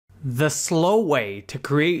The slow way to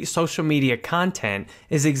create social media content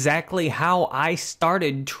is exactly how I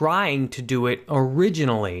started trying to do it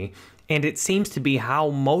originally, and it seems to be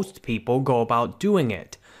how most people go about doing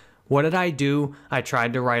it. What did I do? I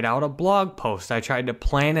tried to write out a blog post. I tried to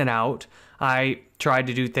plan it out. I tried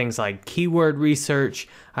to do things like keyword research.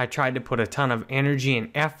 I tried to put a ton of energy and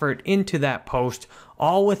effort into that post,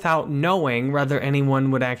 all without knowing whether anyone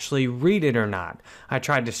would actually read it or not. I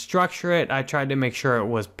tried to structure it. I tried to make sure it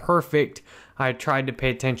was perfect. I tried to pay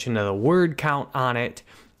attention to the word count on it.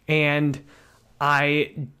 And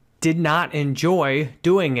I did not enjoy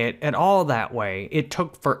doing it at all that way. It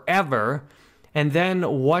took forever. And then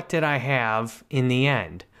what did I have in the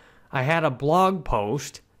end? I had a blog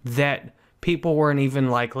post that people weren't even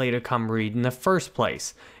likely to come read in the first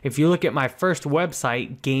place. If you look at my first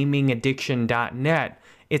website, gamingaddiction.net,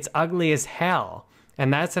 it's ugly as hell.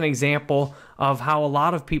 And that's an example of how a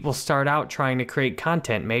lot of people start out trying to create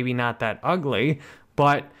content. Maybe not that ugly,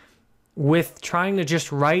 but with trying to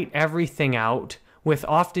just write everything out, with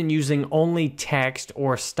often using only text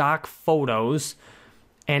or stock photos,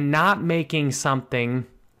 and not making something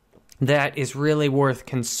that is really worth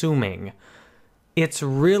consuming. It's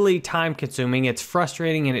really time consuming, it's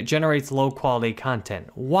frustrating, and it generates low quality content.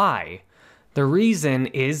 Why? The reason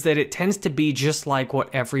is that it tends to be just like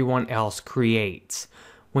what everyone else creates.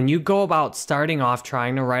 When you go about starting off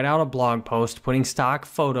trying to write out a blog post, putting stock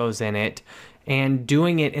photos in it, and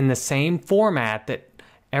doing it in the same format that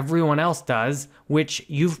everyone else does, which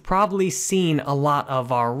you've probably seen a lot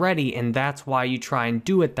of already, and that's why you try and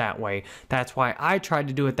do it that way. That's why I tried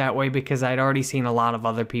to do it that way, because I'd already seen a lot of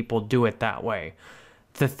other people do it that way.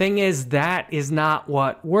 The thing is, that is not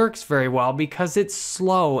what works very well because it's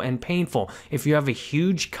slow and painful. If you have a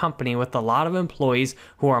huge company with a lot of employees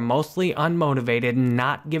who are mostly unmotivated and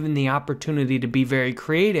not given the opportunity to be very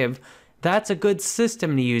creative, that's a good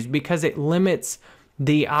system to use because it limits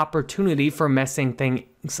the opportunity for messing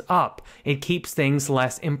things up. It keeps things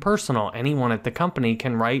less impersonal. Anyone at the company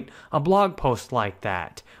can write a blog post like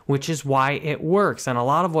that, which is why it works. And a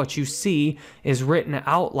lot of what you see is written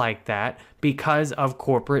out like that because of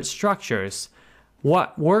corporate structures.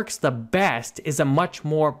 What works the best is a much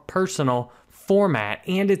more personal format,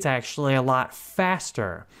 and it's actually a lot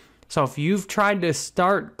faster. So if you've tried to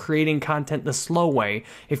start creating content the slow way,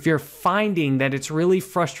 if you're finding that it's really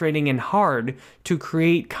frustrating and hard to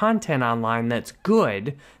create content online that's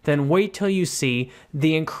good, then wait till you see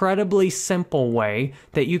the incredibly simple way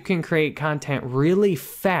that you can create content really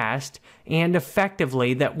fast and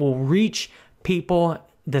effectively that will reach people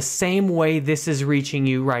the same way this is reaching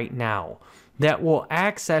you right now. That will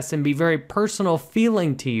access and be very personal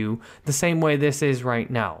feeling to you the same way this is right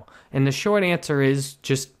now. And the short answer is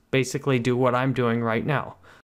just basically do what I'm doing right now.